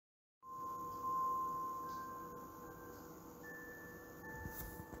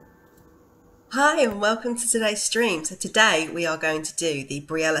Hi and welcome to today's stream. So today we are going to do the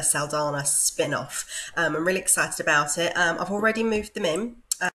Briella Saldana spin-off. I'm really excited about it. I've already moved them in.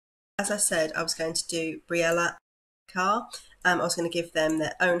 As I said, I was going to do Briella Car. I was going to give them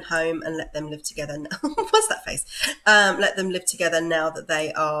their own home and let them live together. What's that face? Let them live together now that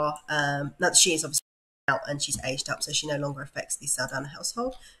they are, now that she is obviously out and she's aged up, so she no longer affects the Saldana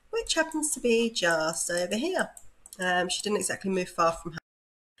household, which happens to be just over here. She didn't exactly move far from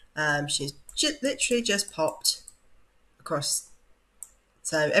home. She's literally just popped across.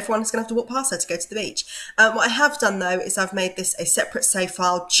 So everyone's going to have to walk past her to go to the beach. What I have done though is I've made this a separate save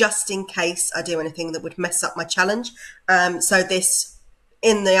file just in case I do anything that would mess up my challenge. So this,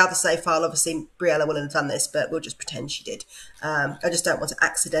 in the other save file, obviously Briella wouldn't have done this, but we'll just pretend she did. I just don't want to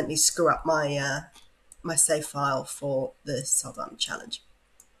accidentally screw up my my save file for the Saldana challenge.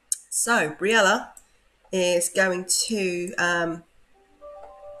 So Briella is going to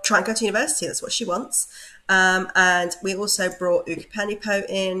try and go to university. That's what she wants. And we also brought Ukupanipo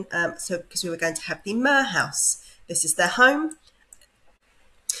in, so because we were going to have the Mer house. This is their home.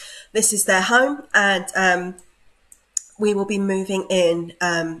 This is their home, and we will be moving in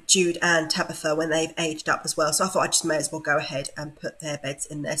Jude and Tabitha when they've aged up as well. So I thought I just may as well go ahead and put their beds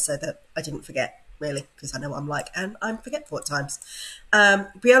in there so that I didn't forget, really, because I know what I'm like, and I'm forgetful at times.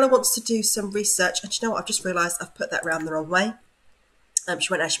 Briella wants to do some research, and you know what? I've just realised I've put that round the wrong way.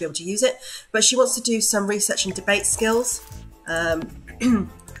 She won't actually be able to use it, but she wants to do some research and debate skills. And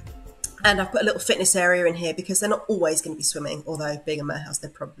I've put a little fitness area in here because they're not always going to be swimming, although being a Mer house, they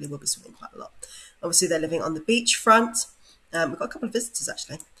probably will be swimming quite a lot. Obviously, they're living on the beach front. We've got a couple of visitors,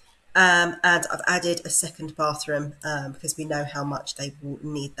 actually. And I've added a second bathroom because we know how much they will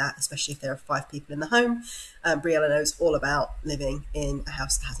need that, especially if there are 5 people in the home. Briella knows all about living in a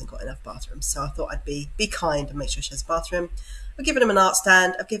house that hasn't got enough bathrooms. So I thought I'd be kind and make sure she has a bathroom. I've given them an art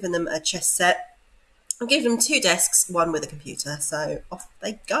stand. I've given them a chess set. I've given them 2 desks, one with a computer. So off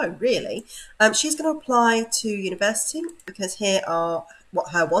they go, really. She's going to apply to university because here are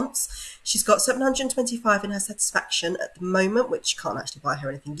what her wants. She's got 725 in her satisfaction at the moment, which can't actually buy her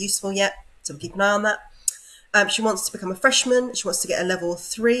anything useful yet. So we'll keep an eye on that. She wants to become a freshman. She wants to get a level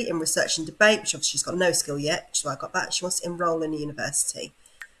 3 in research and debate, which obviously she's got no skill yet, which is why I got that. She wants to enroll in a university.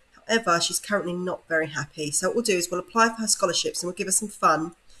 However, she's currently not very happy. So what we'll do is we'll apply for her scholarships and we'll give her some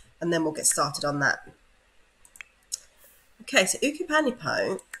fun, and then we'll get started on that. Okay, so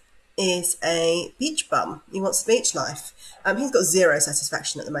Ukupanipo is a beach bum. He wants the beach life. He's got 0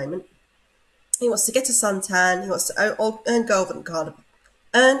 satisfaction at the moment. He wants to get a suntan. He wants to earn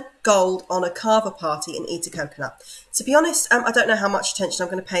gold on a carver party and eat a coconut. To be honest, I don't know how much attention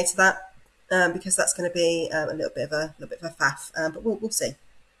I'm going to pay to that because that's going to be a little bit of a faff. But we'll see.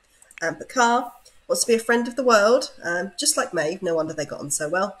 Paka'a wants to be a friend of the world, just like Maeve. No wonder they got on so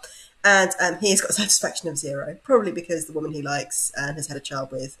well. And he has got a satisfaction of 0, probably because the woman he likes and has had a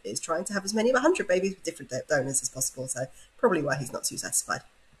child with is trying to have as many of 100 babies with different donors as possible. So probably why he's not too satisfied.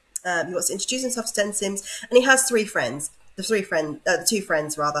 He wants to introduce himself to 10 Sims, and he has 3 friends. The 2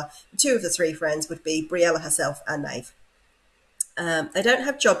 friends, rather. 2 of the 3 friends would be Briella herself and Maeve. They don't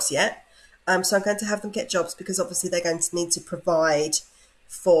have jobs yet, so I'm going to have them get jobs because obviously they're going to need to provide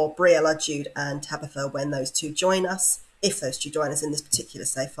for Briella, Jude, and Tabitha when those 2 join us, if those 2 join us in this particular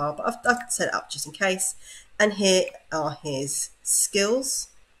save file. But I've set it up just in case. And here are his skills.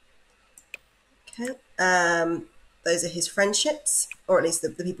 Okay. Those are his friendships, or at least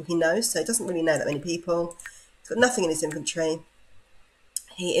the people he knows. So he doesn't really know that many people. He's got nothing in his inventory.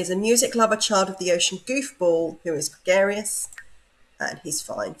 He is a music lover, child of the ocean, goofball, who is gregarious. And he's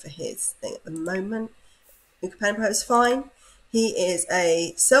fine for his thing at the moment. Ukupanipo is fine. He is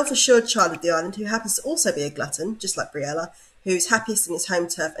a self-assured child of the island who happens to also be a glutton, just like Briella, who's happiest in his home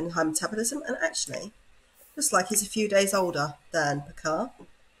turf and home metabolism, and actually looks like he's a few days older than Paka'a.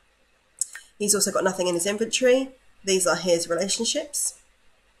 He's also got nothing in his inventory. These are his relationships.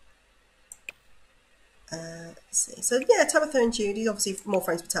 Let's see. So yeah, Tabitha and Jude, he's obviously more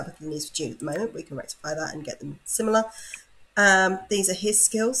friends with Tabitha than he is with Jude at the moment. We can rectify that and get them similar. These are his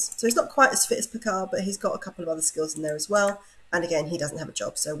skills. So he's not quite as fit as Paka'a, but he's got a couple of other skills in there as well. And again, he doesn't have a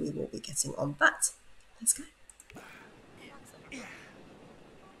job, so we will be getting on that. Let's go.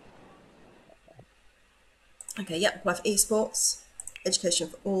 Okay, yep, apply for esports. Education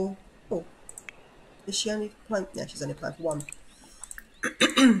for all. Oh, is she only applying? Yeah, she's only applying for 1.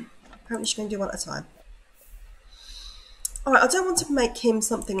 Apparently she's going to do 1 at a time. Alright, I don't want to make him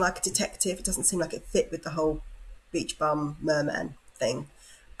something like a detective. It doesn't seem like it fit with the whole beach bum merman thing.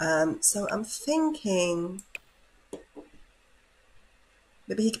 So I'm thinking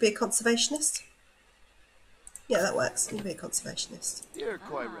maybe he could be a conservationist. Yeah, that works. You can be a conservationist. You're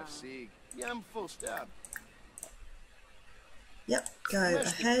quite Rafsig. Yam full step. Yep, go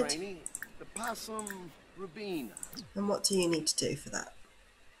ahead. The possum Rubina. And what do you need to do for that?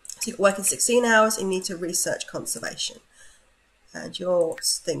 So you've got working 16 hours and you need to research conservation. And your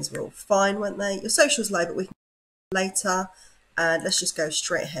things were all fine, weren't they? Your social's low, but we can later. And let's just go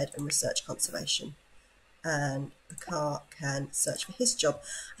straight ahead and research conservation. And Paka'a can search for his job.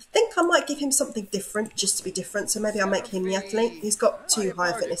 I think I might give him something different, just to be different. So maybe I'll make him the athlete. He's got 2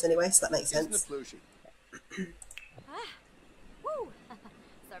 higher fitness anyway, so that makes sense.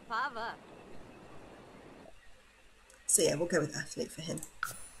 So yeah, we'll go with athlete for him.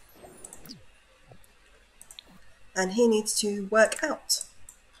 And he needs to work out.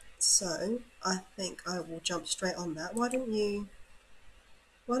 So I think I will jump straight on that. Why don't you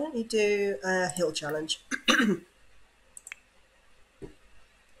do a hill challenge?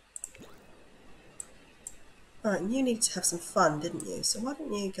 Alright, and you needed to have some fun, didn't you? So why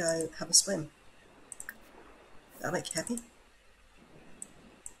don't you go have a swim? That'll make you happy.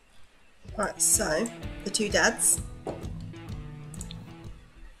 Alright, so the 2 dads.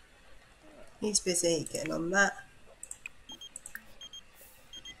 He's busy getting on that.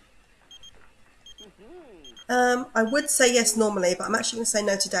 I would say yes normally, but I'm actually going to say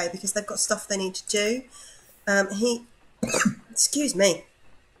no today because they've got stuff they need to do. Excuse me.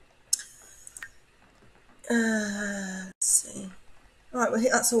 Let's see. Alright, well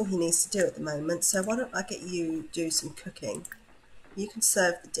that's all he needs to do at the moment, so why don't I get you do some cooking. You can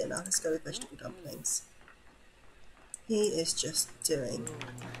serve the dinner. Let's go with vegetable dumplings. He is just doing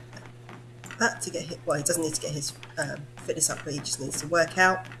that to get hit. Well, he doesn't need to get his fitness up, but he just needs to work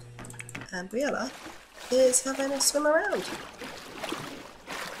out. And Briella is having a swim around.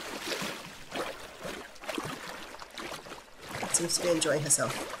 Seems to be enjoying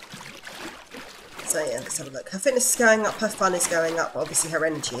herself. So yeah, let's have a look. Her fitness is going up, her fun is going up, but obviously her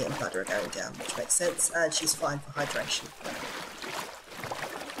energy and bladder are going down, which makes sense, and she's fine for hydration.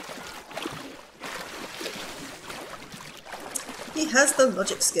 He has the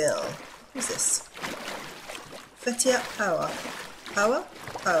logic skill. Who's this? Fetia Power. Power?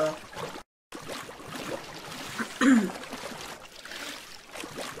 Power.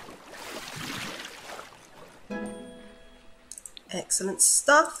 Excellent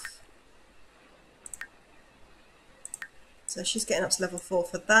stuff. So she's getting up to level 4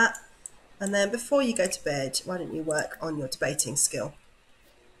 for that. And then before you go to bed, why don't you work on your debating skill?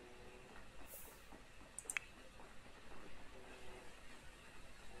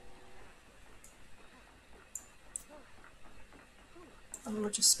 And we'll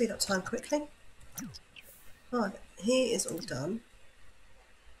just speed up time quickly. Right, he is all done.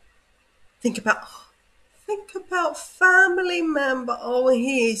 Think about family member. Oh,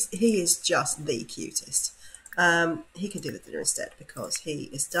 he is just the cutest. He can do the dinner instead because he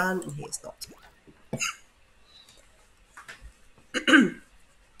is done and he is not.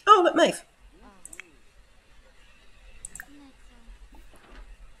 Oh, look, Maeve.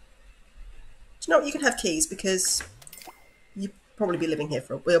 Do you know what? You can have keys because you'll probably be living here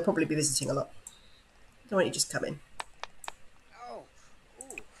we'll probably be visiting a lot. Don't want you to just come in.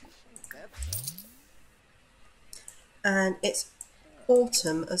 And it's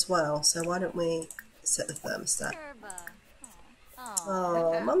autumn as well, so why don't we set the thermostat?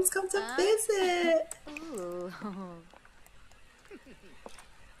 Oh, Mum's come to visit.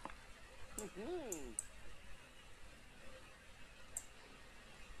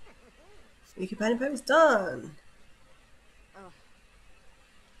 Ukupanipo is done.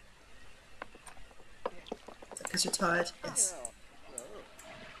 Because you're tired? Yes.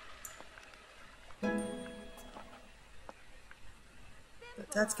 But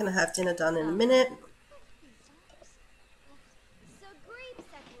Dad's going to have dinner done in a minute.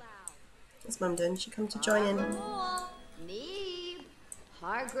 What's Mum doing? She come to join in.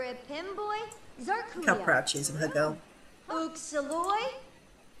 Look how proud she is of her girl.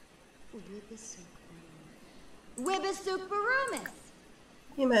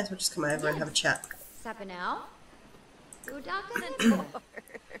 You may as well just come over and have a chat.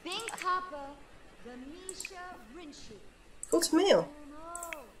 Call to meal.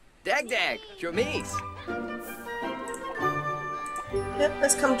 Dag dag, Jomies. Yep,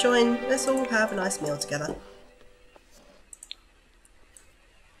 let's come join. Let's all have a nice meal together.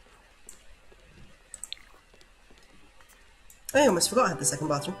 I almost forgot I had the second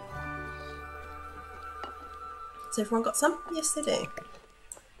bathroom. Has everyone got some? Yes, they do.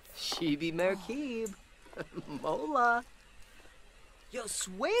 Shibi Merkib. Mola. Yo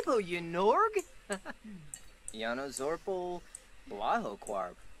suevo, you Norg. Yano Zorpal. Blaho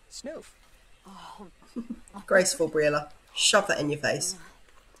Quarb. Snoof. Graceful, Briella. Shove that in your face.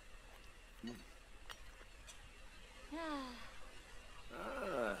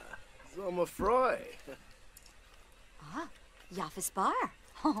 Zoma Froy. Yafis bar.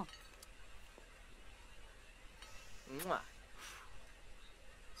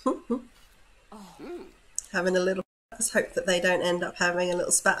 Having a little... Let's hope that they don't end up having a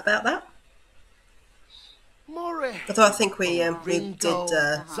little spat about that. More. Although I think we did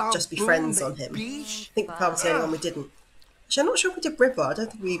Just Be Friends on him. I think Papa was the only one we didn't. Actually, I'm not sure if we did River. I don't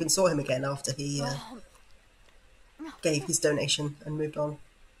think we even saw him again after he gave his donation and moved on.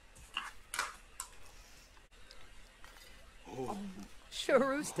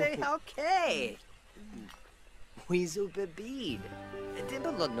 Sharuste halke. Weasel bebid.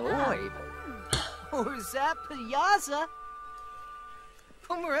 Dibbalanoid. Orzap Piazza.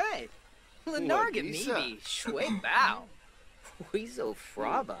 Pomeray. Lenarga Mimi. Shwe Bow. Weasel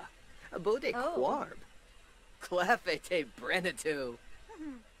Fraba. Abode Quarb. Clefete Brenatu.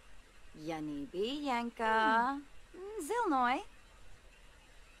 Yanibi Yanka. Zilnoy.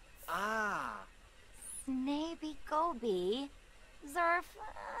 Snaby Gobi. Zerf.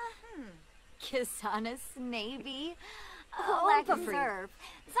 Kisana Snaby. Zerf.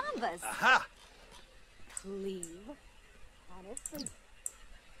 Zambas. Aha! Cleve. Honestly.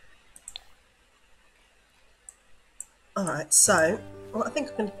 Alright, so what I think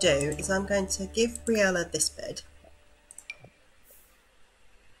I'm going to do is I'm going to give Briella this bed.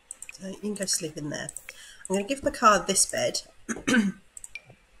 So you can go sleep in there. I'm going to give Paka'a this bed. And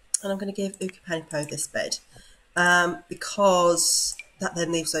I'm going to give Ukupanipo this bed. Because that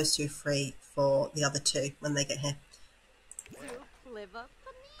then leaves those two free for the other two when they get here. Pliva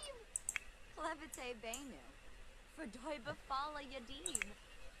Panim. Plevite Benu. Verdoiba Fala Yadim.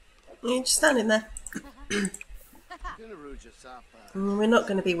 You're just standing there. We're not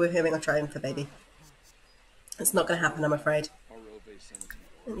going to be woohooing or trying for baby. It's not going to happen, I'm afraid.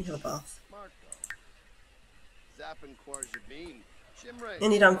 Let me have a bath. You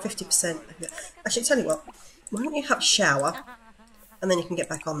need on 50%. Actually, tell you what. Why don't you have a shower and then you can get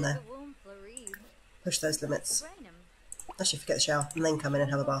back on there. Push those limits. Actually, forget the shower and then come in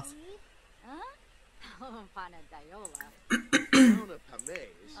and have a bath.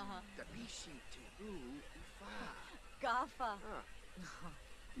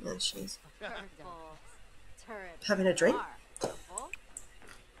 And she's having a drink.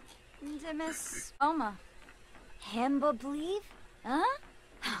 Miss Oma. Hemba believe?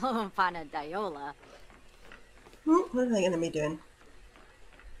 Huh? Pana Diola. What are they going to be doing?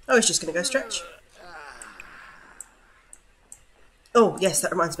 Oh, he's just going to go stretch. Oh, yes,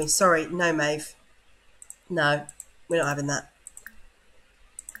 that reminds me. Sorry, no, Maeve. No, we're not having that.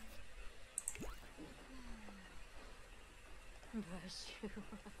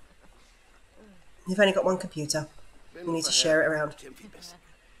 You've only got one computer. You need to share it around.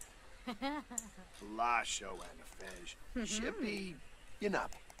 Lasho and a fej. Shippy, you know.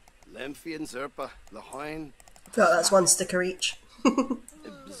 Lemphian Zerpa, Lahoin. I feel like that's one sticker each.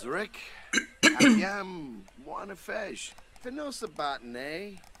 Bzrik, Ayam, Wana fej. Finosa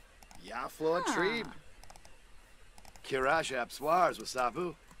Batne, Yaflo Trib. Kirash Abswars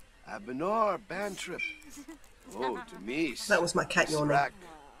Wasabu. Abenor Bantrip. Oh, Demise. That was my cat yawning.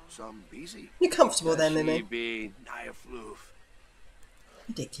 Some busy. You're comfortable there, Mimi. Be Niafloof.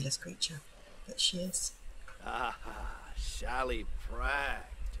 Ridiculous creature. But she is. Shally Prag.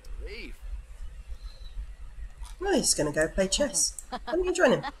 Reef. No, he's going to go play chess. Why don't you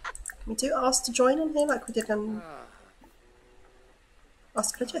join him? Can we do ask to join on here like we did on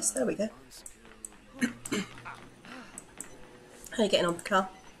Ask to play chess? There we go. How are you getting on, Paka'a?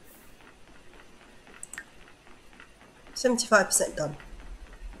 75% done.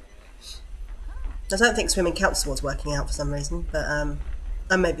 I don't think swimming counts towards working out for some reason, but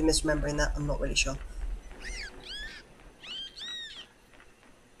I may be misremembering that. I'm not really sure.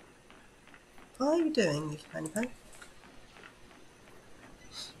 What are you doing, Ukupanipo?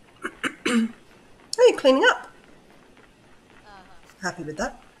 Oh, you're cleaning up. Happy with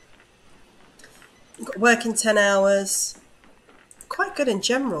that. You've got work in 10 hours. Quite good in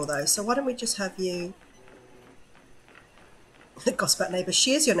general, though, so why don't we just have you... Gossip about neighbours.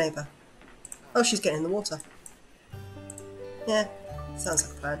 She is your neighbour. Oh, she's getting in the water. Yeah, sounds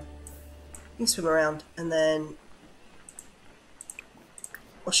like a plan. You can swim around and then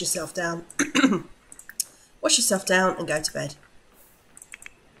wash yourself down. Wash yourself down and go to bed.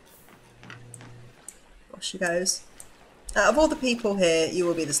 Off she goes. Out of all the people here, you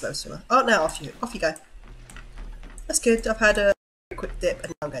will be the slow swimmer. Oh, now off you go. That's good. I've had a quick dip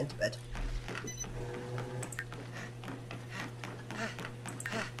and now I'm going to bed.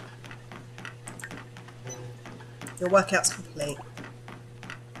 Your workout's complete.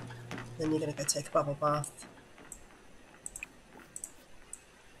 Then you're going to go take a bubble bath.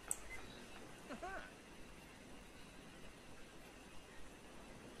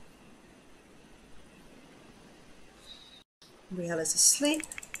 Briella's asleep.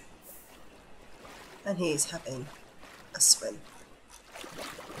 And he's having a swim.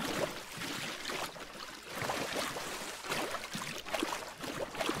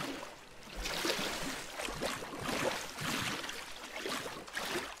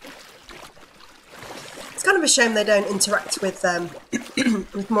 It's kind of a shame they don't interact with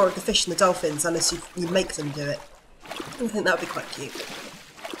with more of the fish and the dolphins unless you make them do it. I think that would be quite cute.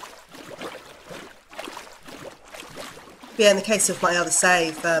 But yeah, in the case of my other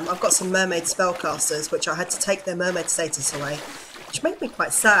save, I've got some mermaid spellcasters which I had to take their mermaid status away, which made me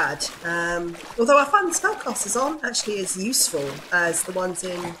quite sad. Although I find the spellcasters aren't actually as useful as the ones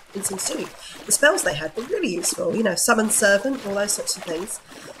in Sims 2. The spells they had were really useful, you know, summon servant, all those sorts of things.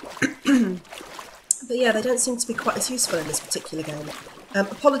 But yeah, they don't seem to be quite as useful in this particular game.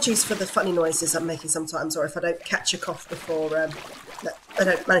 Apologies for the funny noises I'm making sometimes, or if I don't catch a cough before, I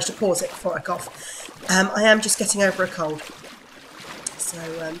don't manage to pause it before I cough. I am just getting over a cold. So,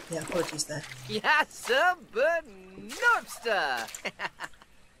 yeah, apologies there. Yassa Benopsta!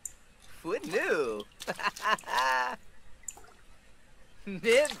 Foot new!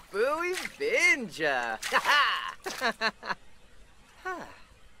 Nibui Binja!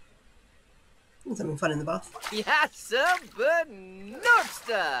 Something fun in the bath. Yassa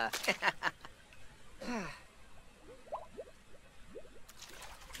Benopsta!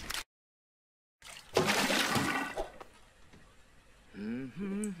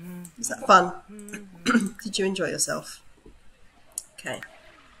 Is that fun? Did you enjoy yourself? Okay.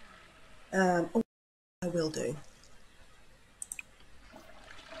 Oh, I will do.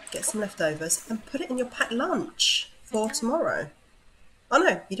 Get some leftovers and put it in your packed lunch for tomorrow. Oh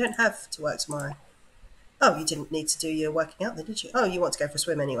no, you don't have to work tomorrow. Oh, you didn't need to do your working out then, did you? Oh, you want to go for a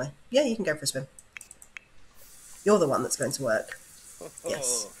swim anyway. Yeah, you can go for a swim. You're the one that's going to work.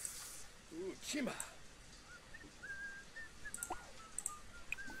 Yes.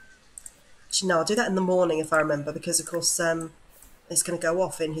 Actually, no, I'll do that in the morning if I remember, because of course it's going to go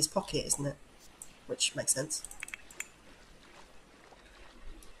off in his pocket, isn't it? Which makes sense.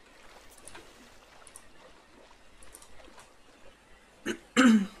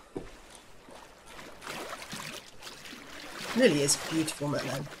 Really is beautiful,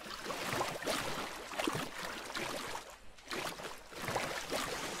 Merlin.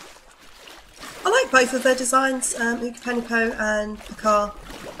 I like both of their designs, Ukupanipo and Paka'a.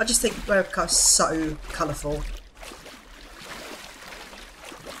 I just think Paka'a is so colourful.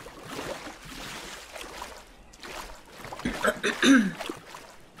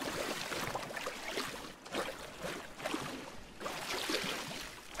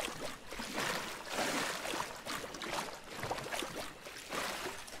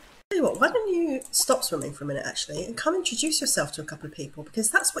 What, why don't you stop swimming for a minute actually and come introduce yourself to a couple of people,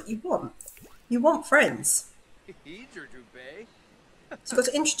 because that's what you want. You want friends. So you've got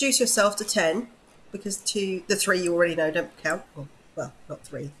to introduce yourself to 10, because the 3 you already know don't count. Well, not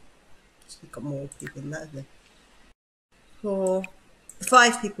 3. You've got more people than that, haven't you? 4, the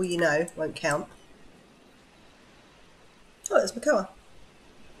 5 people you know won't count. Oh, there's Paka'a.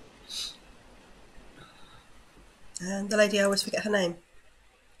 And the lady, I always forget her name.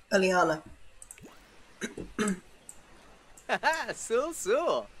 Eliana. So.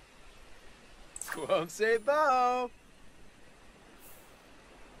 Squam say bow.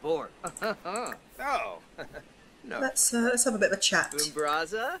 Born. Oh. No. Let's have a bit of a chat.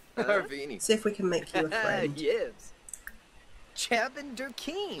 Umbraza? Arvini. See if we can make you a friend. Yes. Chabin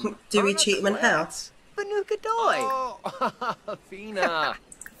Durkeen. Do we cheat him and how? Banuka Doi. Oh, Fina.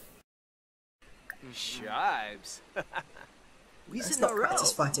 Shibes. Let's not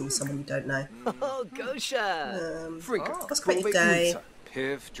practice fighting with someone you don't know. Oh, Gosha. Let's quit your day.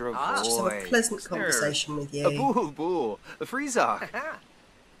 Piff Just have a pleasant conversation with you. Boo. Freezok.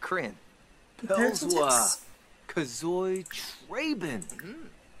 Kryn. Pelswa. Kazoi Traben.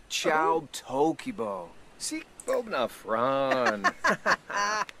 Chow Tokibo. Seek Bobna Fran.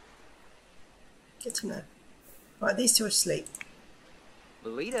 Good to know. Right, these two are asleep.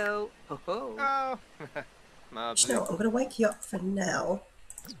 Bolito. Ho. Oh. You know what, I'm going to wake you up for now.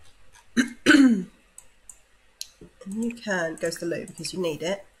 And you can go to the loo because you need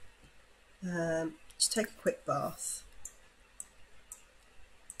it. Just take a quick bath.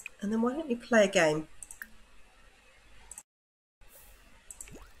 And then why don't you play a game?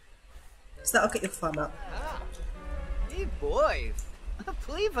 So that'll get your fun up. Hey, boy.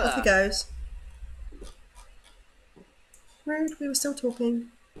 Off he goes. Rude, we were still talking.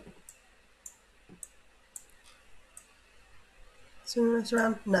 Swing us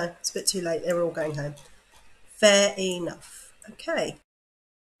around? No, it's a bit too late. They were all going home. Fair enough. Okay.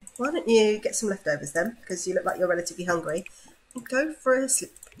 Why don't you get some leftovers then, because you look like you're relatively hungry, and go for a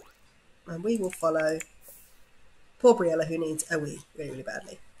sleep. And we will follow poor Briella, who needs a wee really, really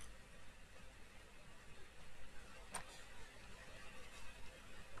badly.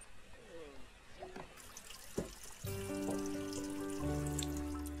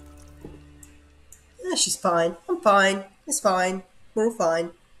 Yeah, she's fine. I'm fine. It's fine. We're all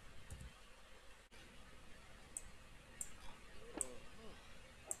fine.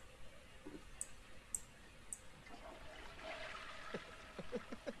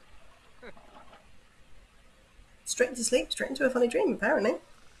 Straight into sleep, straight into a funny dream, apparently.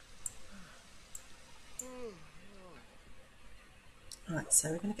 Alright,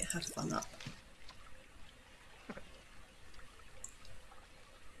 so we're going to get her fun up.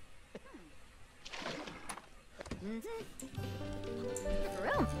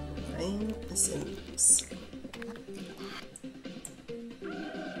 Rain the Sims.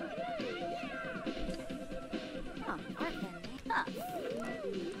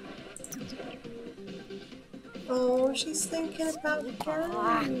 Oh, she's thinking about the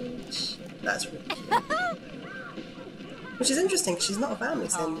carriage. That's really cute. Which is interesting because she's not a family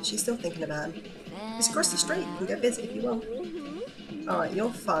sim, but she's still thinking about him. Just across the street, you can go visit if you want. Alright,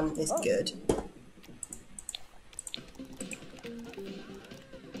 your fun is good.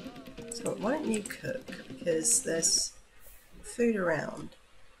 So why don't you cook? Because there's food around.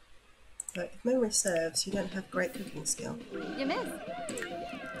 But if memory serves, you don't have great cooking skill. You miss.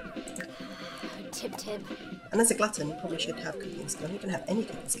 Tib. And as a glutton, you probably should have cooking skill. You don't have any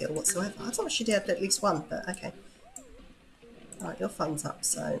cooking skill whatsoever. I thought she did at least one, but okay. Alright, your fun's up,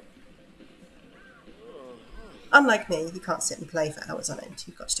 so... Unlike me, you can't sit and play for hours on end.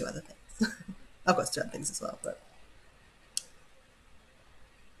 You've got to do other things. I've got to do other things as well, but...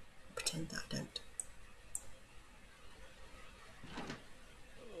 pretend that I don't.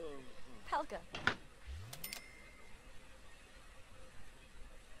 Helga.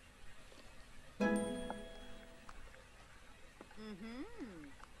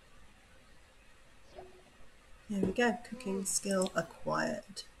 There we go, cooking skill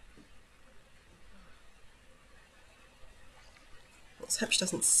acquired. Let's hope she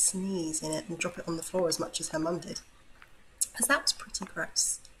doesn't sneeze in it and drop it on the floor as much as her mum did. Because that was pretty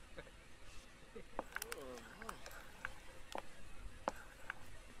gross.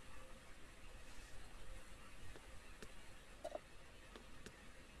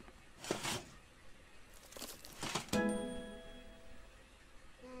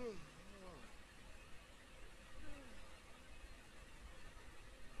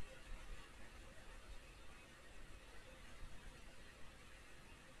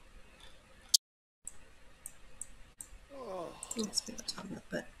 Let's speed up time a little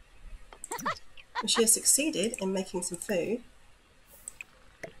bit. She has succeeded in making some food,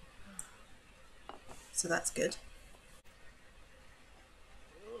 so that's good.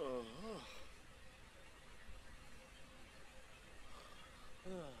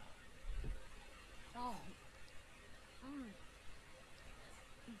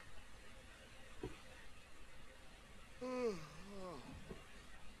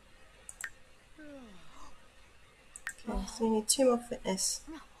 Okay, so we need 2 more fitness.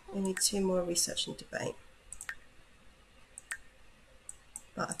 We need 2 more research and debate.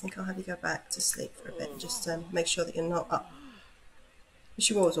 But I think I'll have you go back to sleep for a bit, just to make sure that you're not up.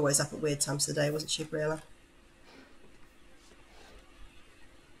 She was always up at weird times of the day, wasn't she, Briella?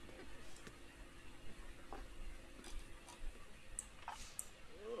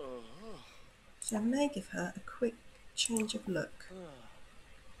 So I may give her a quick change of look.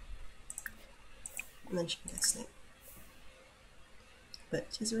 And then she can go to sleep. But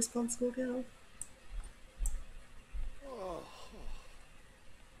she's a responsible girl.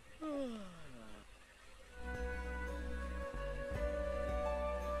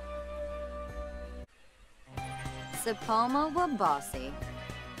 Sapoma wa bossy.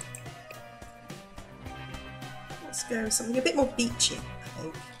 Let's go with something a bit more beachy, I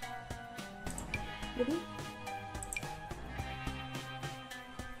think. Maybe?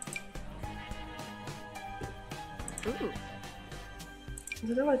 Ooh.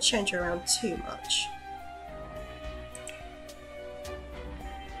 I don't want to change her around too much.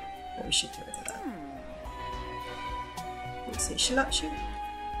 Maybe we should get rid of that. Let's see, she kind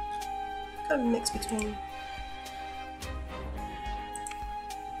of a mix between.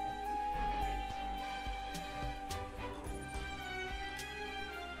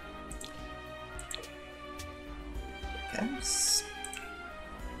 goes.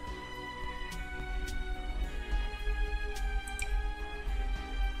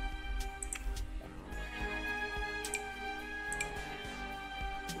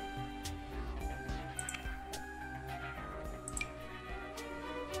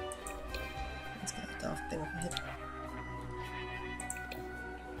 Let's get that daft thing off my head.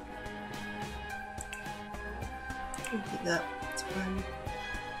 Keep that. It's fine.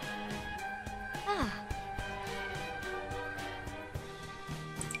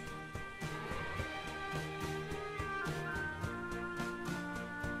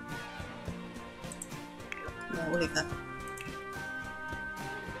 No, we'll leave that.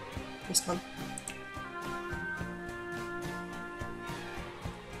 This one.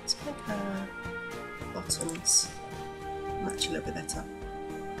 Let's make her bottoms match a little bit better.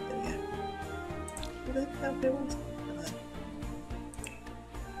 There we go. Look how good it was.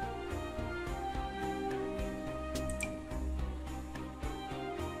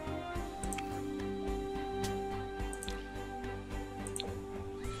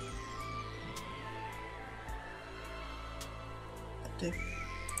 Do.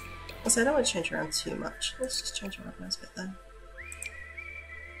 Also, I don't want to change around too much. Let's just change around a bit then.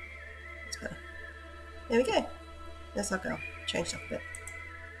 That's better. There we go. There's our girl. Changed up a bit.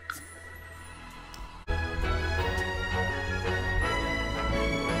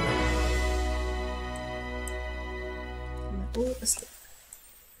 All asleep.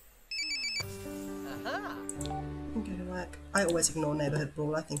 And go to work. I always ignore neighbourhood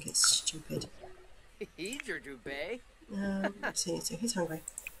brawl. I think it's stupid. He's your Dubé. Let's see, he's hungry.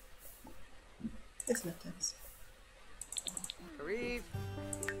 It's leftovers. Karif.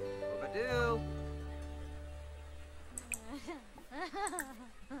 Overdue.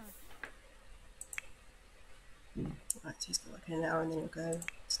 Right, so he's got like an hour and then he'll go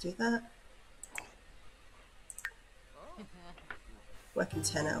to do that. Working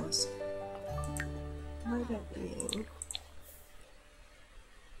 10 hours. Why don't you...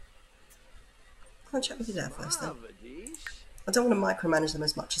 I'll check with your dad first then. I don't want to micromanage them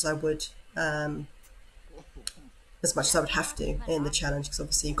as much as I would, as much as I would have to in the challenge, because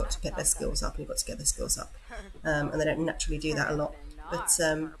obviously you've got to pick their skills up and you've got to get their skills up, and they don't naturally do that a lot. But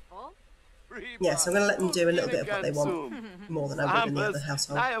yeah, so I'm going to let them do a little bit of what they want, more than I would in the other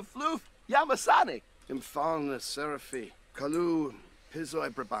household. Yamasani. Infalna Seraphi. Kalu Pizoi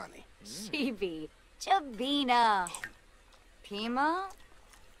Brabani. Shibi. Chabina. Pima.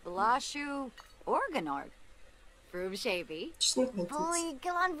 Blashu. Organord. Frub Shabi. Just need me, Holy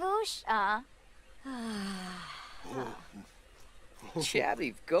Galanvush.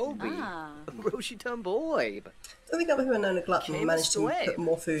 Chabby Gobi. Roshi Tumboy. I think other people are known a glutton and managed to put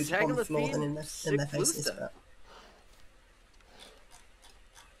more food on the floor than in their faces. But...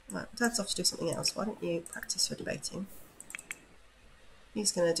 Right, Dad's off to do something else. Why don't you practice your debating?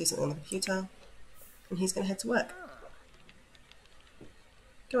 He's going to do something on the computer, and he's going to head to work.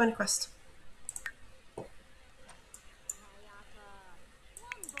 Go on a quest.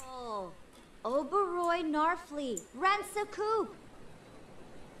 Oberoi Narfleet, Ransa Coop,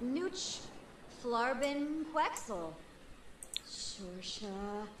 Nooch, Flarbin Quexel,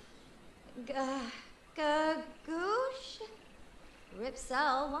 Shorsha, Gagoosh,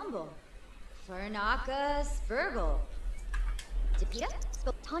 Ripsel Wumble, Fernaka Spurgle, Depita,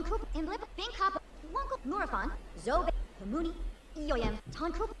 Tonkoop, Imblip, Binkop, Wonko, Norafon, Zobe, Hamuni, Yoyam,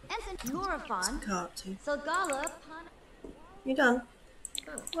 Tonkoop, Ensign, Norafon, Salgala, You done?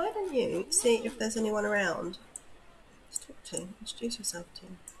 Why don't you see if there's anyone around? Just talk to, introduce yourself to.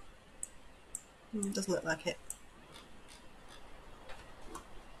 Doesn't look like it.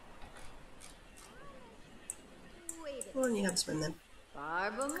 Why don't you have a swim then?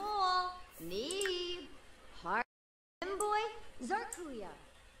 Barbamol, Neeb, Harboy, Zarkuya,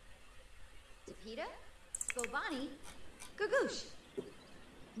 Depita, Skobani, Gagoosh,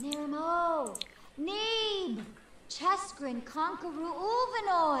 Nirmo, Neeb, Cheskrin, Conqueroo,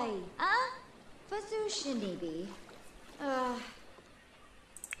 Uvanoi, Fazushinibi,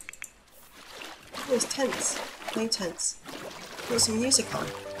 There's tents. No tents. Got some music on.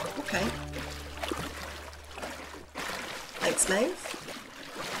 Okay. Thanks, Maeve.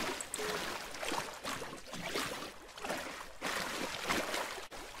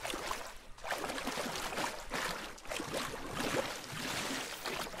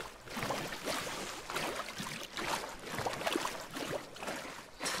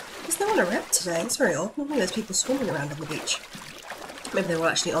 There's no one around today. It's very odd. Normally there's people swarming around on the beach. Maybe they were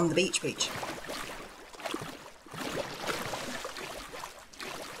actually on the beach.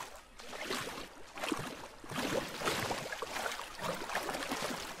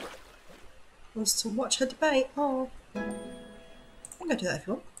 Wants to watch her debate. Oh. I'm going to do that if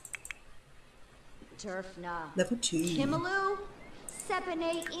you want. Turfna. Level 2. Kimalu.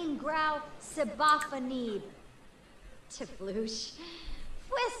 Sepane Ingrau Sabafanib. Tiflush.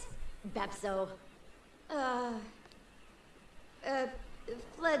 Fwis. Bepso.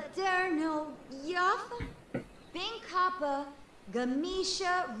 Fladerno Yafa. Binkapa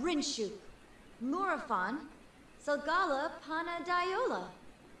Gamisha Rinshuk. Murafan. Salgala Panadiola.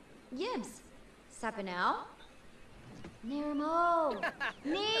 Yibs. Sapanau. Nirmo.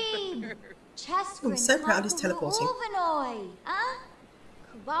 Neeb. Cheskrin. I'm so proud he's teleporting. Uvanoi.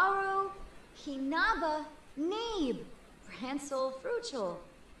 Kubaru. Hinaba. Neeb. Pransel Fruchel.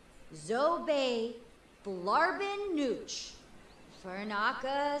 Zobe. Blarbin Nooch.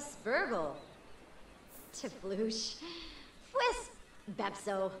 Fernaka Spurgle. Tiflush. Fwis.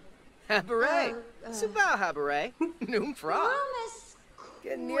 Bepso. Habare. Subao habare. Noom frog. Romus.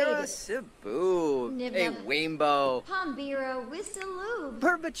 Ganira Cebu. A Nibna. Rainbow. Pambira Whistleloob.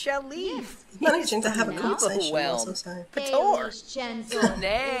 Burbachel leaf. Managing to have a Now. conversation Overwhelmed. whilst also. Pator. Genzel.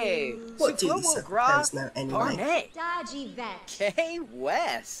 Nay. What do these Suflomo Gra. secretaries know anyway? Parnay. Dodgy Vet. K.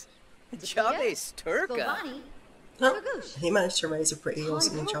 West. Chave Sturka. Govani. Oh, Dragoosh. he managed to raise a pretty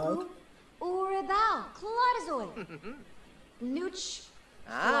awesome child. Urabal. Claudizoid. Nooch.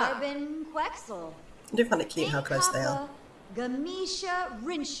 Ah. Flarbin Quexel. I do find it cute how close they are. Gamisha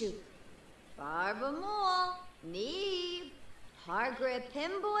Rinshuk. Barbamol. Neeb. Hargre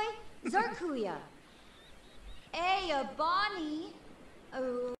Pimboy. Zarkuya. Aya Bonnie.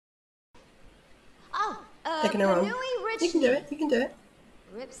 Taking her own. Panui Rich. You can do it, you can do it.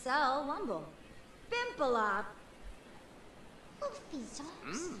 Ripsel Wumble. Bimpalop.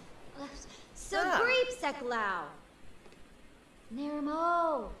 Ufizos. Sagreep Seklau.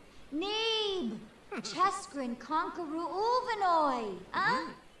 Nermo. Neeb. Cheskrin Conqueror Uvanoi.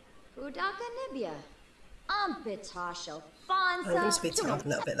 Udaka Nibia. Umpitasha. I'm going to Fonsa. speed it up a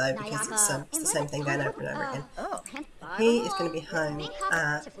little bit though because it's the same thing going over and over again. Oh. He is going to be home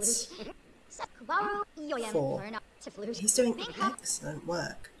at 4. He's doing excellent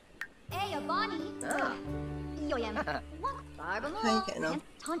work. Aya Bonnie. Yoyam. How are you getting on?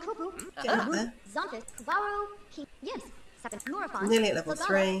 Tonkupu. Getting up there. Zontis. Kubaru. Yibs. Nurafon. Nearly at level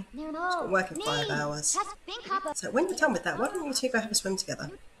 3. Nermo. got work in 5 hours. So when you're done with that, why don't you two go have a swim together?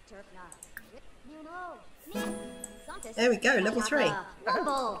 There we go, level 3.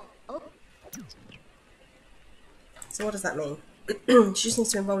 So what does that mean? She just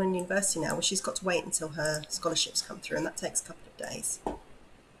needs to enroll in university now, well she's got to wait until her scholarships come through and that takes a couple of days.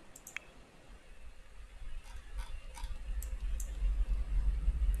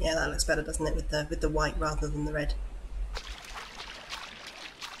 Yeah, that looks better, doesn't it, with the white rather than the red.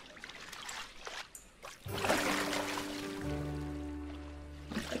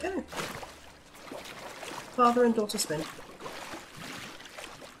 There we go. Father and daughter swim.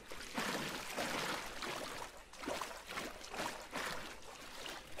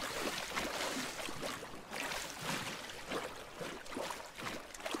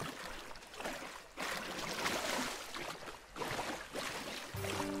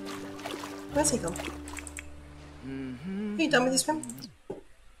 Where's he gone? Are you done with your swim?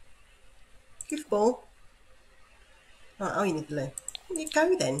 Goofball. Right, oh, you need the loo. You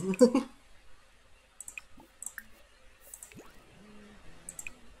go then.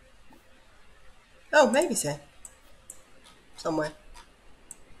 Oh, maybe so. Somewhere.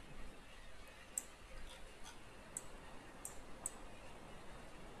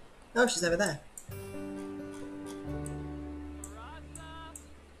 Oh, she's over there.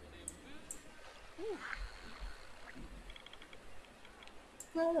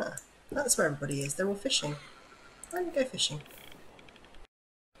 Ah, that's where everybody is. They're all fishing. Why don't you go fishing?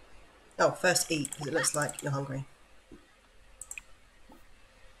 Oh, first eat, because it looks like you're hungry.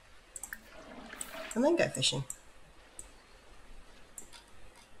 And then go fishing.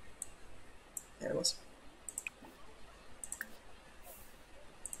 There it was.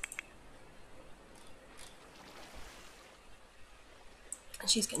 And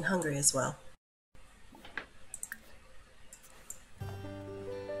she's getting hungry as well.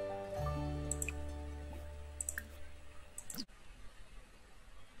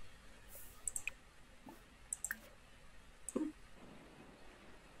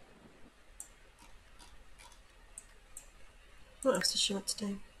 What else does she want to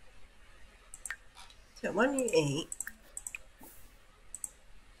do? So when you eat,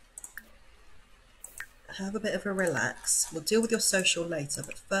 have a bit of a relax. We'll deal with your social later,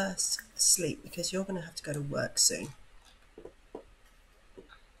 but first sleep because you're going to have to go to work soon.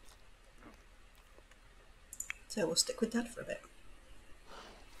 So we'll stick with Dad for a bit.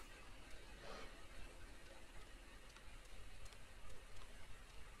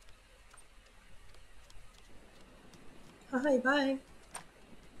 Bye, bye.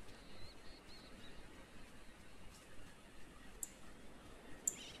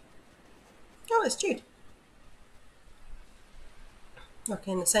 Oh, it's Jude.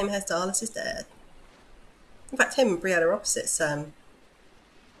 Rocking the same hairstyle as his dad. In fact, him and Briella are opposites.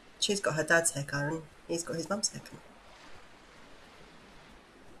 She's got her dad's haircut and he's got his mum's haircut.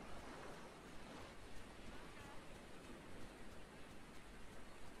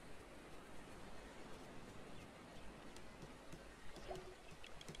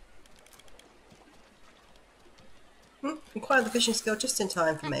 Acquired the fishing skill just in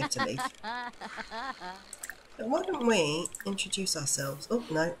time for Maeve to leave. But why don't we introduce ourselves? Oh,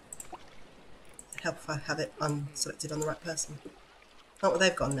 no. Help if I have it unselected on the right person. Oh, well,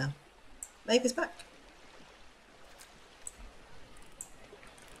 they've gone now. Maeve is back.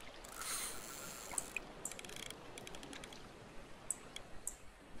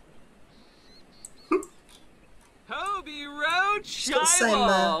 Hobie Road She's got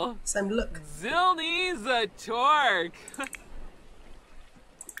the same look. Zilney's a torque.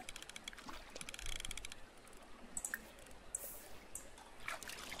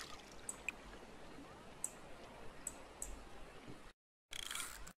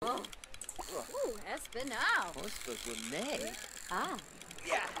 Ooh, Espinal. What's with me? Ah.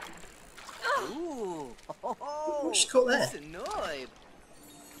 Yeah. Ooh. Oh. What's she caught there? That's annoyed.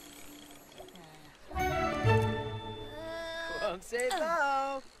 Won't say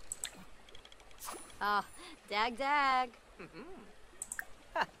no. Ah, dag.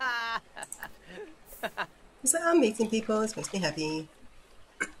 Is that I'm meeting people? This makes me happy.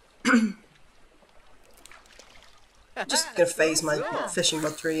 I'm just going to phase my fishing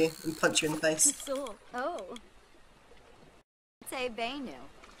rod through you and punch you in the face. So, oh. Say Benu.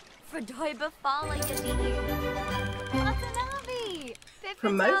 For Doiba Fala Yadi. Watanabe.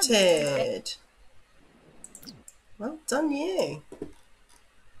 Promoted. Well done, you.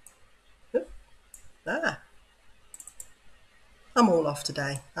 Oop. Ah. I'm all off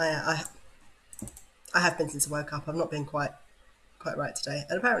today. I have been since I woke up. I've not been quite right today,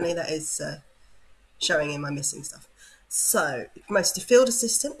 and apparently that is showing in my missing stuff. So, promoted to field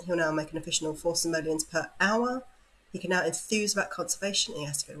assistant. He'll now make an official 4 simoleons per hour. He can now enthuse about conservation. He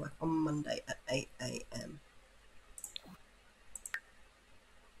has to go to work on Monday at 8 AM.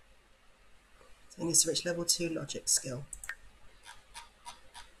 So he needs to reach level 2 logic skill.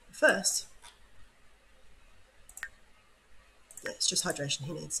 First, yeah, it's just hydration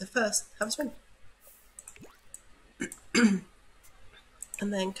he needs. So first, have a swim.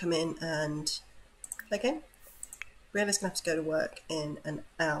 And then come in and play a game. Briella's going to have to go to work in an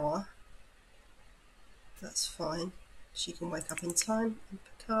hour. That's fine. She can wake up in time. And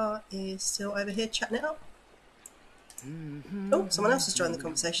Paka'a is still over here chatting it up. Oh, someone else has joined the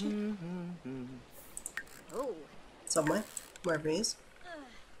conversation. Oh. Somewhere, wherever he is.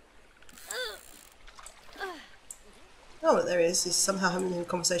 Oh, look, there he is. He's somehow having a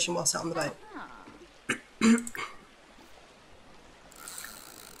conversation while sat on the boat.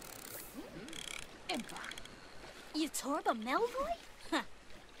 You tore the Melroy?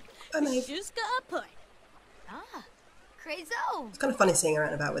 Oh, Maeve. Just got a put. Ah, crazy. It's kind of funny seeing her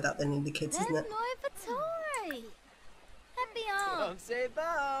out and about without any of the kids, isn't it? Happy on. Won't say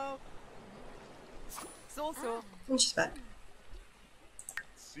bow. So. And she's back.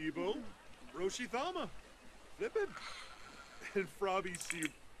 Sibo, Roshithama, Flippin, and Frobby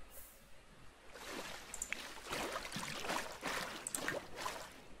Sib.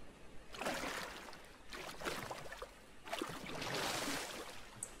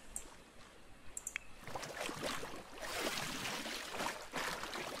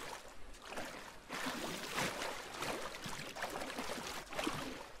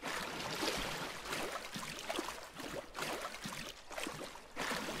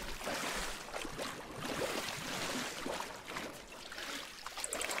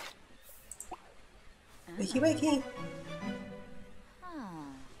 Wakey wakey.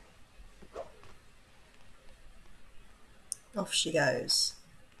 Off she goes.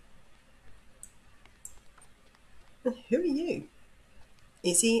 And who are you?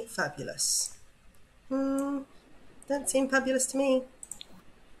 Is he fabulous? Don't seem fabulous to me.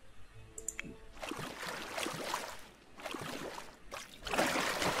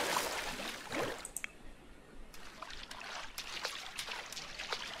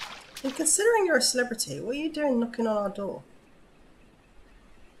 And considering you're a celebrity, what are you doing knocking on our door?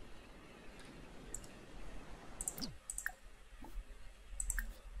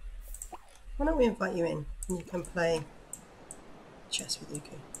 Why don't we invite you in and you can play chess with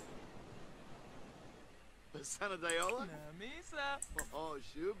Uku? Sanadayola? Namisa. Oh,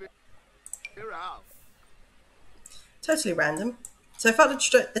 Shubi. You're out. Totally random. So if I'd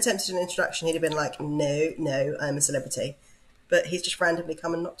attempted an introduction, he'd have been like, no, no, I'm a celebrity. But he's just randomly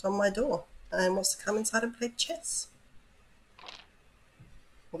come and knocked on my door and wants to come inside and play chess.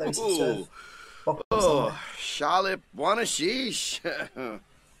 Although he seems to have bobbed up somewhere. Charlotte Wanashish.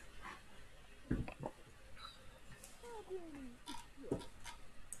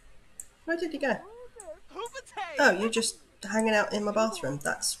 Where did he go? Oh, you're just hanging out in my bathroom.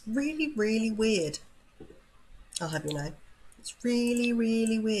 That's really, really weird. I'll have you know. It's really,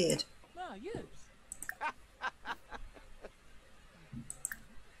 really weird. Ah, yes.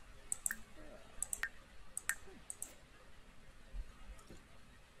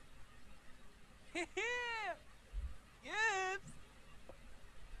 Yes.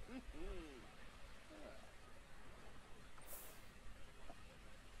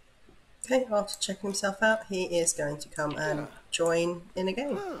 Okay, after checking himself out, he is going to come and join in a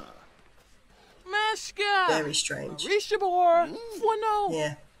game. Mashka. Very strange. Rishabor. Flano.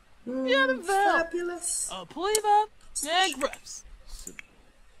 Yeah. Yadavel. Fabulous. Pliva. And Grips.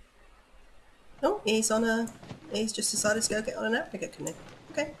 Oh, he's just decided to go get on an outrigger canoe.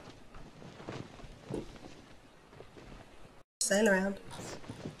 Okay. Sail around.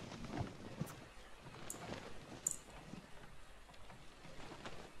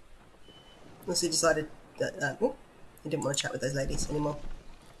 Unless he decided that he didn't want to chat with those ladies anymore.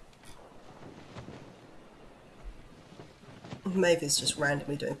 Maeve is just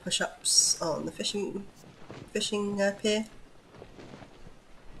randomly doing push-ups on the fishing pier.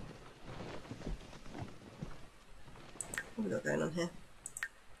 What have we got going on here?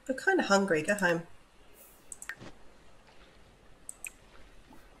 We're kind of hungry. Go home.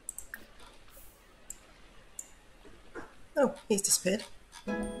 Oh, he's disappeared.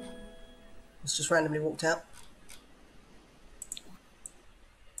 He's just randomly walked out.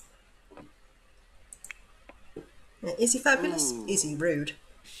 Yeah, is he fabulous? Ooh. Is he rude?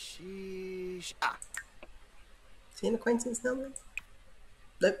 Sheesh. Is he an acquaintance now then?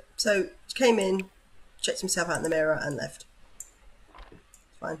 Nope. So, came in, checked himself out in the mirror and left.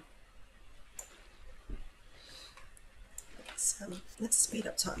 Fine. So, let's speed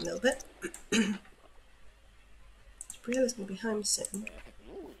up time a little bit. Briella's going to be home soon.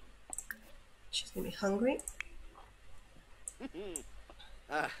 She's going to be hungry.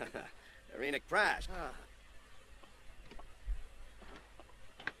 Arena crash.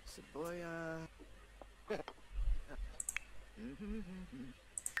 Saboya.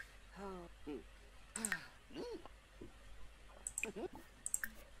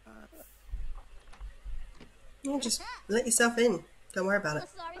 Yeah, just let yourself in. Don't worry about it.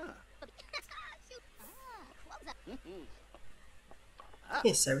 Sorry.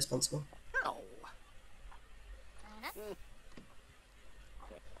 He's so responsible. Ow.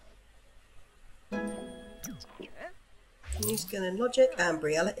 He's going to logic, and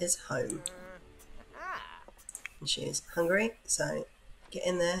Briella is home. And she is hungry, so get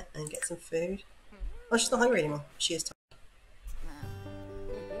in there and get some food. Oh, she's not hungry anymore. She is tired.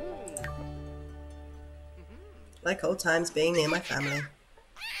 Like old times being near my family.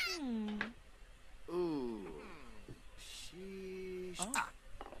 Ooh. Sheesh.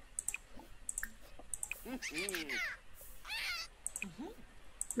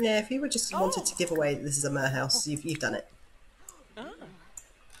 Yeah, if you were just wanted to give away that this is a mer house, you've done it.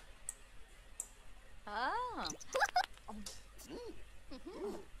 Oh.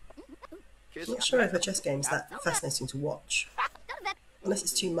 I'm not sure if a chess game's that fascinating to watch. Unless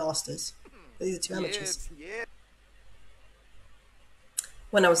it's two masters. But these are two amateurs. Yeah.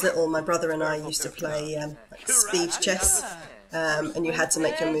 When I was little, my brother and I used to play like speed chess, and you had to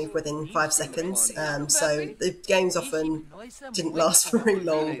make your move within 5 seconds. So the games often didn't last for very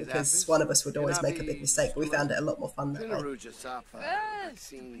long because one of us would always make a big mistake. But we found it a lot more fun that way. Yes.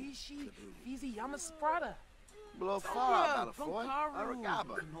 Tapishi. Easy Yamasprada. Blow far about a foy.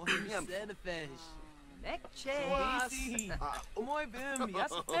 Aragaba. Neck chase. Easy. Muy bien.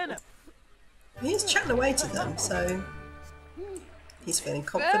 Yes, pena. He's chatting away to them, so he's feeling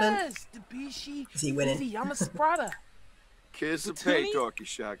confident. Is he winning? Easy Yamasprada. Kiss the pay, Dorky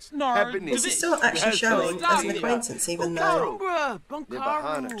Shucks. Nar- Happy This is still actually showing as an acquaintance, even though...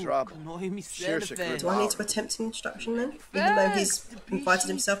 Bahana trouble. Do I need to attempt an introduction then? Even though he's invited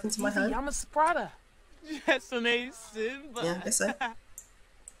himself into my home? Yamasprada. Yes, amazing. Yeah, I guess so.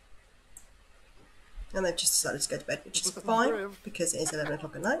 And they've just decided to go to bed, which is fine, because it is 11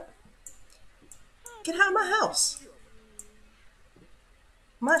 o'clock at night. Get out of my house!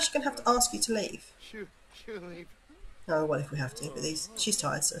 I'm actually going to have to ask you to leave. Shoot, leave. Oh, well, if we have to, but she's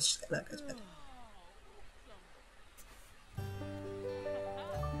tired, so let's just let her go to bed.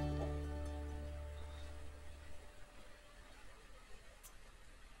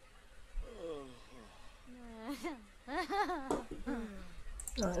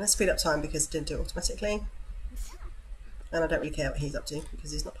 Alright, let's speed up time because it didn't do it automatically. And I don't really care what he's up to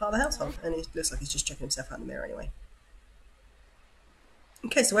because he's not part of the household and it looks like he's just checking himself out in the mirror anyway.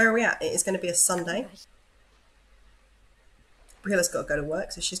 Okay, so where are we at? It is going to be a Sunday. Briella's got to go to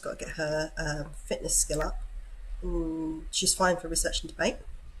work, so she's got to get her fitness skill up. She's fine for research and debate.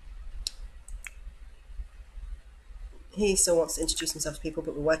 He still wants to introduce himself to people,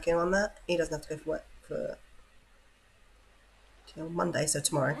 but we're working on that. He doesn't have to go for work for till Monday, so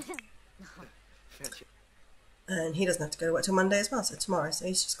tomorrow. And he doesn't have to go to work till Monday as well, so tomorrow. So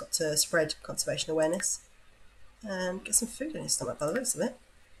he's just got to spread conservation awareness and get some food in his stomach by the looks of it.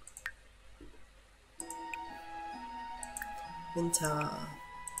 Winter.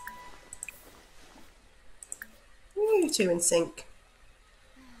 You two in sync.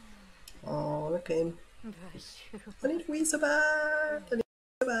 Oh, look at him. I need wee so bad. I need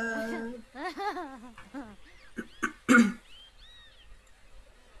so bad.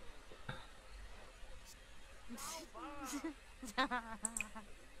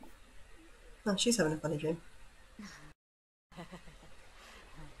 Oh, she's having a funny dream. Okay.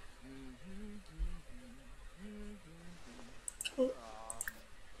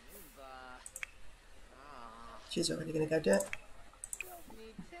 She's already going to go do it.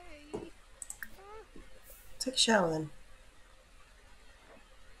 Take a shower then.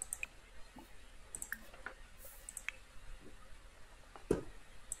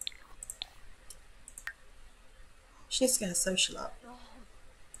 She needs to get her social up.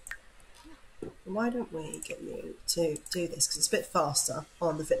 Why don't we get you to do this? Because it's a bit faster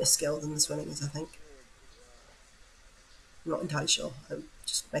on the fitness skill than the swimming is, I think. I'm not entirely sure. I'm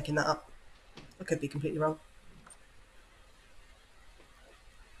just making that up. I could be completely wrong.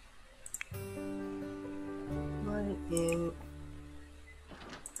 Why don't you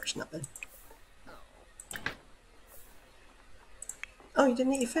freshen up then? Oh, you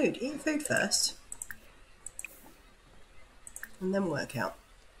didn't eat your food. Eat your food first. And then work out.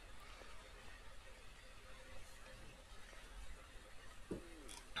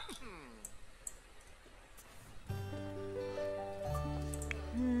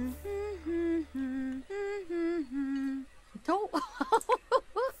 Don't.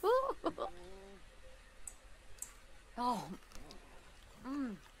 Oh.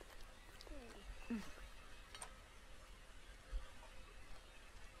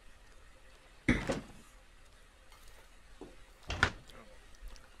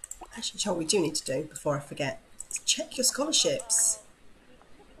 Actually, what we do need to do before I forget is check your scholarships.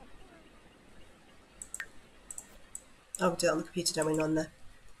 Oh, we do it on the computer, don't we? On the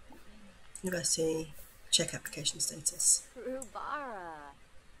university check application status. Rubara.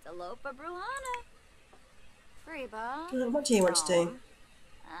 Dalopa Bruhana. Freeba. What do you want to do?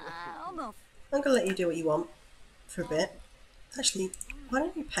 Almost. I'm going to let you do what you want for a bit. Actually, why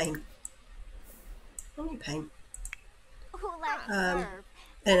don't you paint? Why don't you paint?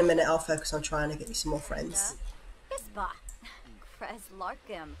 In a minute, I'll focus on trying to get you some more friends. Bisba. Kres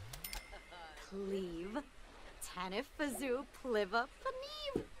Larkim. Cleave. Tanif Fazoo Pliva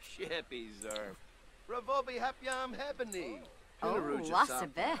Paneev. Shippy Zerb. Ravobi Hapyam Hebony. Oh,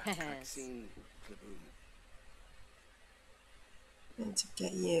 Wasabes. Going to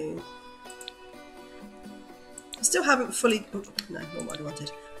get you. I still haven't fully. No, not what I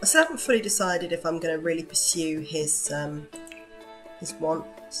wanted. I still haven't fully decided if I'm going to really pursue his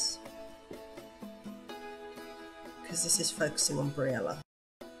wants, because this is focusing on Briella.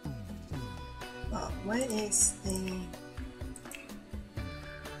 But where is the?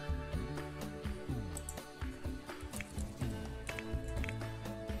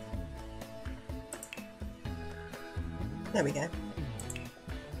 There we go.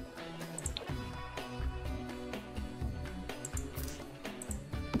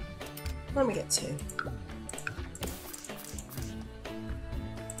 Let me get two.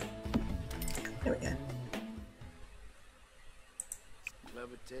 There we go.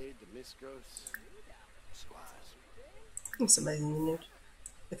 Levitate, Demiscos, Squaz. It's amazing, the nude.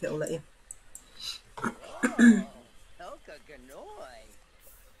 If it'll let you. Elka Ganoy.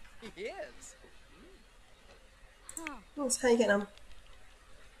 Yes. What's how you getting on?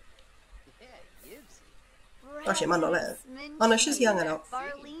 Yeah, Yibsy. Actually, it might not let her. Oh no, she's a young adult.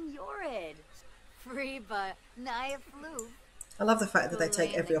 Barleen Yorid. Freeba. Naya Flu. I love the fact that they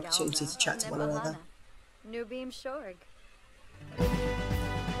take every opportunity to chat to one another. Nubeam Shorg.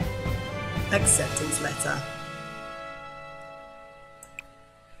 Acceptance letter.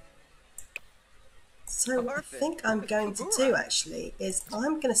 So what I think I'm going to do actually is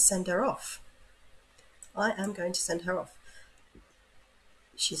I'm going to send her off. I am going to send her off.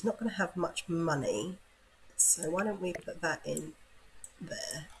 She's not going to have much money, so why don't we put that in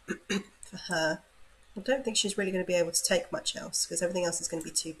there for her. I don't think she's really going to be able to take much else because everything else is going to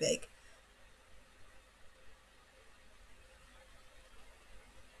be too big.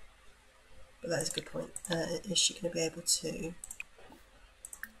 But that is a good point. Is she going to be able to?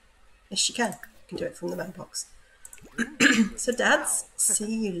 Yes, she can. Can do it from the mailbox. So, dads,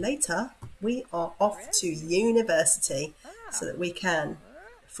 see you later. We are off to university so that we can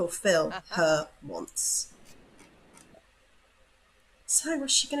fulfill her wants. So,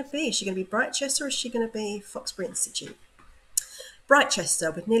 what's she going to be? Is she going to be Brightchester or is she going to be Foxbury Institute?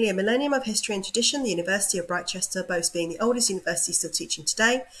 Brightchester, with nearly a millennium of history and tradition, the University of Brightchester boasts being the oldest university still teaching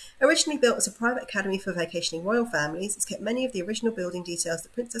today. Originally built as a private academy for vacationing royal families, it's kept many of the original building details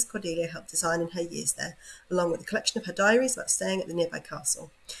that Princess Cordelia helped design in her years there, along with a collection of her diaries about staying at the nearby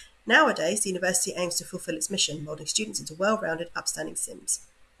castle. Nowadays, the university aims to fulfil its mission, moulding students into well-rounded, upstanding Sims,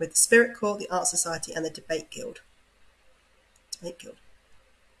 with the Spirit Corps, the Art Society, and the Debate Guild.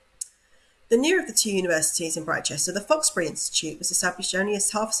 The newer of the two universities in Brightchester, the Foxbury Institute, was established only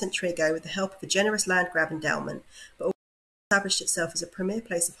half a century ago with the help of a generous land grab endowment, but also established itself as a premier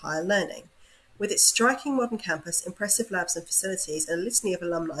place of higher learning. With its striking modern campus, impressive labs and facilities, and a litany of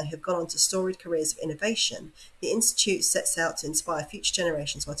alumni who have gone on to storied careers of innovation, the Institute sets out to inspire future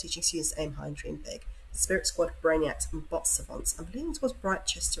generations while teaching students to aim high and dream big. Spirit Squad, Brainiacs, and Bot Savants. I'm leaning towards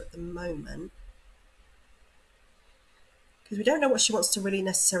Brightchester at the moment, because we don't know what she wants to really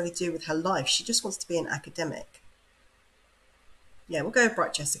necessarily do with her life. She just wants to be an academic. Yeah, we'll go with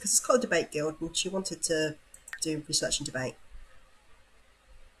Brightchester because it's got a debate guild and she wanted to do research and debate.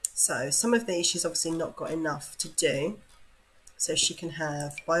 So some of these she's obviously not got enough to do. So she can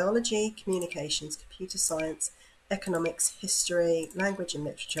have biology, communications, computer science, economics, history, language and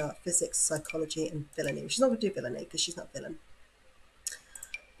literature, physics, psychology, and villainy. She's not going to do villainy because she's not a villain.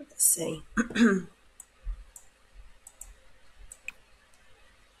 But let's see.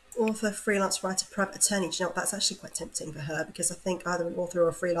 Author, freelance writer, private attorney. Do you know what? That's actually quite tempting for her because I think either an author or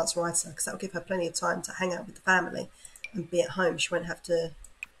a freelance writer, because that will give her plenty of time to hang out with the family and be at home. She won't have to.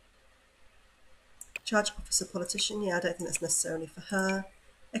 Judge, officer, politician. Yeah, I don't think that's necessarily for her.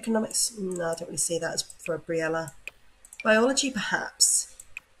 Economics. No, I don't really see that as for a Briella. Biology, perhaps.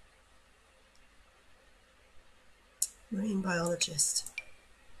 Marine biologist.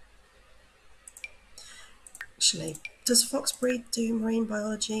 Actually, does Foxbury do marine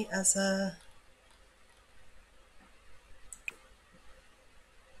biology as a...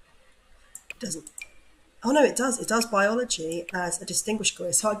 Doesn't. Oh no, it does. It does biology as a distinguished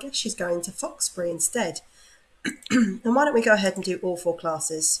career. So I guess she's going to Foxbury instead. And why don't we go ahead and do all 4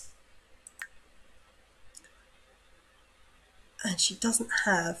 classes? And she doesn't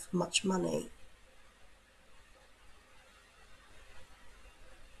have much money.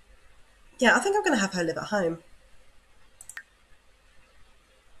 Yeah, I think I'm going to have her live at home.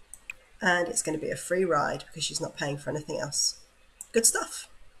 And it's going to be a free ride because she's not paying for anything else. Good stuff.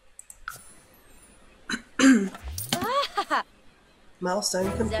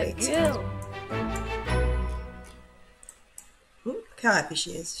 Milestone complete. Look how happy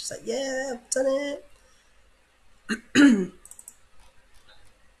she is. She's like, yeah, I've done it.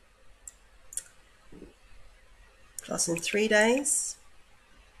 Class in 3 days.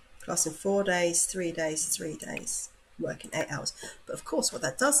 Class in 4 days, 3 days, 3 days. Working 8 hours. But of course what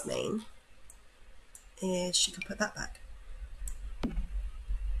that does mean is she can put that back.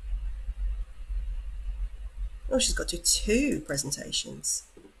 Oh, she's got to do 2 presentations.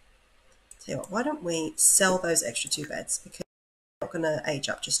 Tell you what, why don't we sell those extra 2 beds because we're not going to age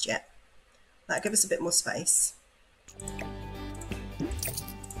up just yet. That'll give us a bit more space.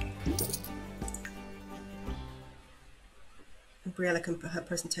 And Briella can put her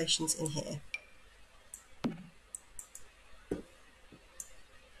presentations in here.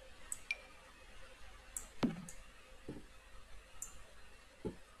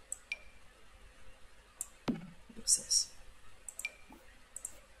 What's this?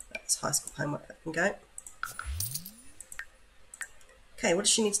 That's high school homework, that can go. Okay, what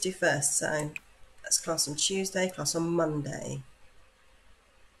does she need to do first? So that's class on Tuesday, class on Monday.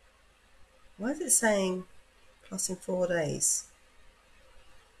 Why is it saying class in 4 days?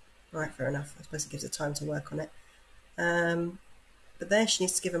 Right, fair enough. I suppose it gives her time to work on it. But there she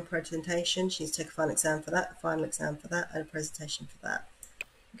needs to give a presentation. She needs to take a final exam for that, a final exam for that, and a presentation for that.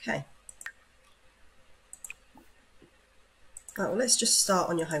 Okay. Right, well, let's just start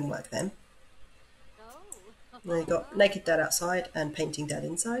on your homework then. Now you've got naked dad outside and painting dad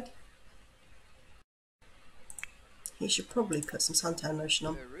inside. You should probably put some suntan lotion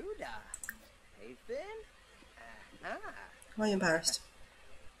on. Why are you embarrassed?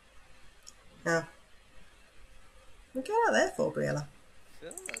 No. What are you out there for, Briella?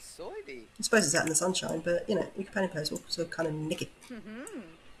 soybe. I suppose it's out in the sunshine, but you know, Ukupanipo's will sort of kind of nick it.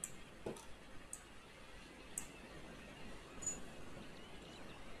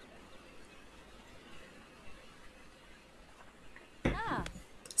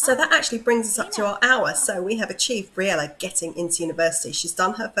 So that actually brings us up to our hour. So we have achieved Briella getting into university. She's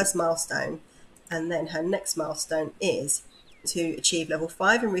done her first milestone, and then her next milestone is to achieve level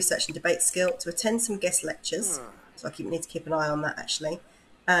 5 in research and debate skill, to attend some guest lectures. So I need to keep an eye on that actually,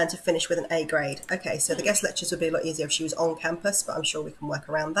 and to finish with an A grade. Okay, so the guest lectures would be a lot easier if she was on campus, but I'm sure we can work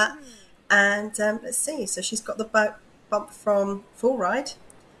around that. And let's see. So she's got the bump from full ride,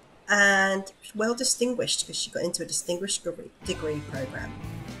 and well distinguished because she got into a distinguished degree program.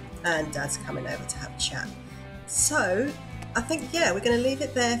 And Dad's coming over to have a chat. So I think, yeah, we're going to leave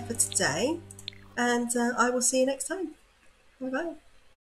it there for today, and I will see you next time. Bye bye.